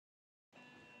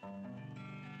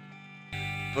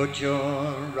Put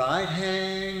your right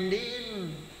hand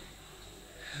in,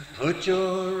 put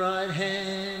your right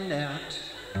hand out,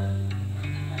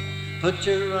 put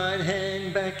your right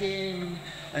hand back in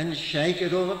and shake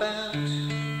it all about.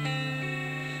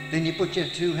 Then you put your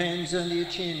two hands under your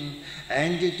chin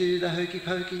and you do the hokey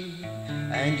pokey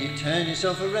and you turn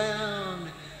yourself around.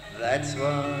 That's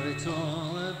what it's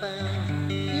all about.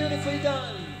 Beautifully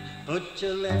done. Put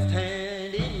your left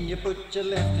hand in, you put your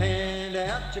left hand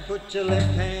out, you put your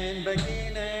left hand back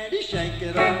in and you shake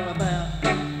it all about.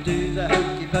 Do the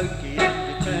hokey pokey and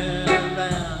you turn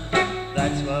around.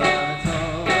 That's what it's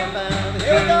all about.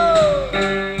 Here we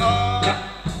go! Oh,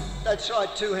 that's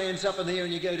right, two hands up in the air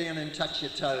and you go down and touch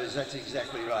your toes. That's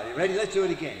exactly right. You ready? Let's do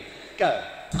it again. Go.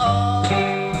 Oh,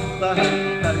 the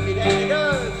hokey pokey, down you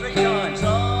go. 3 times.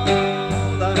 Oh,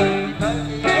 the hokey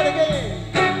pokey, and again.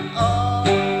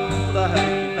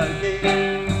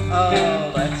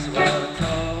 Oh, that's what it's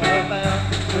all about.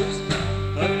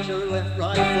 Put your left,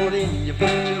 right foot in, you put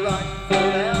your right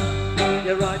foot out,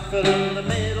 your right foot in the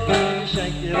middle and you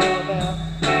shake it all about.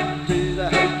 Do the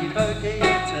hokey pokey,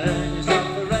 turn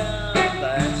yourself around.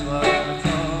 That's what it's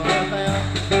all about.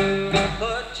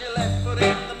 Put your left foot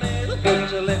in the middle,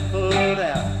 put your left foot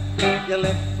out, your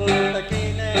left foot back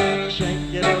in and you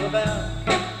shake it all about.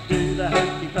 Do the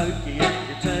hokey pokey and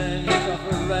you turn yourself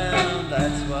around.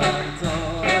 That's what it's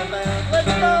all about.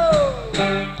 Let's go!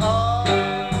 Oh,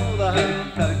 the hokey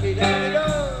pokey, down we go.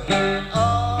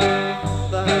 Oh,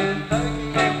 the hokey pokey,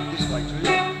 this way through.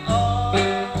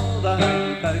 Oh, the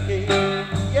hokey pokey,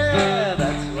 yeah,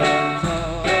 that's what it's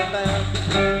all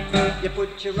about. You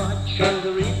put your right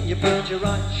shoulder in, you put your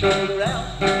right shoulder out,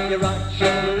 your right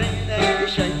shoulder in and you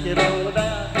shake it all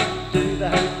about. Do the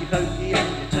hokey pokey and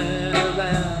you turn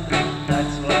around.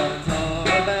 That's what it's all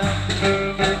about.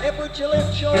 You put your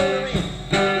left shoulder in,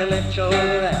 your left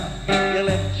shoulder out, your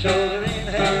left shoulder in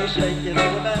and you shake it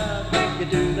all about. You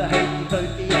do the hokey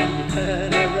pokey and you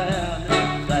turn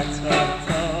around. That's what it's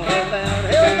all about.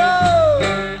 Here we go!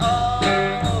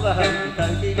 Oh, the hokey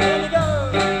pokey, here we go.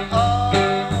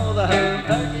 Oh, the hokey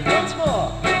pokey, once more.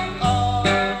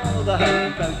 Oh, the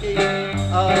hokey pokey,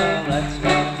 oh, that's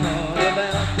what it's all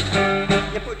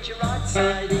about. You put your right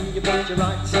side in, you put your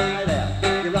right side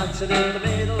out, your right side in the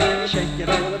middle and you shake it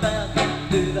all about.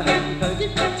 Do the hokey pokey,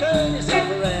 turn yourself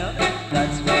around.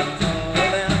 That's what it's all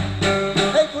about.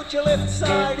 Hey, put your left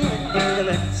side in, your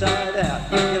left side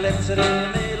out, your left side in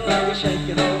the middle and you shake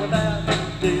it all about.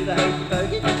 Do the hokey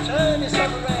pokey, turn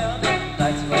yourself around.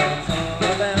 That's what it's all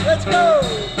about. Let's go!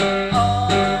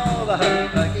 Oh, the hokey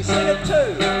pokey, sing it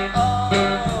too.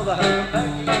 Oh, the hokey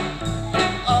pokey.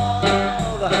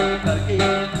 Oh, the hokey pokey.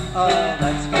 Oh,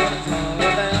 that's what it's all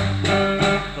about.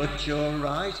 Put your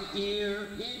right ear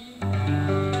in,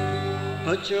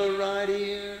 put your right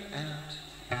ear out,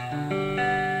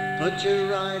 put your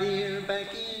right ear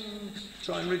back in.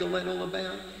 Try and wriggle that all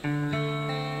about.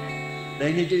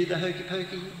 Then you do the hokey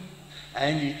pokey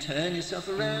and you turn yourself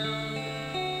around.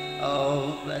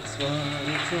 Oh, that's what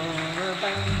it's all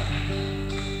about.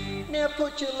 Now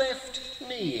put your left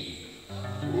knee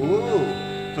in. Ooh,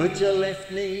 put your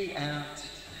left knee out,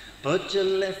 put your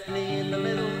left knee in the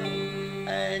middle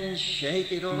and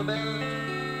shake it all about.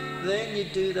 Then you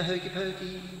do the hokey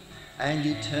pokey and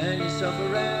you turn yourself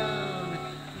around.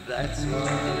 That's what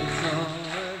it's all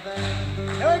about.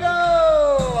 Here we go!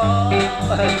 Oh,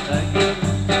 the hokey pokey.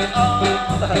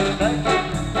 Oh, the hokey pokey.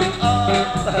 Oh,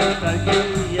 the hokey pokey.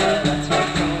 Yeah, that's what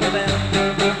it's all about.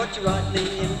 Put your right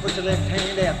knee in, put your left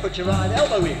hand out, put your right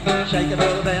elbow in. Shake it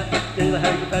all about. Do the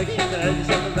hokey pokey, turn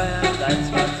yourself around. That's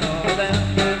what it's all about.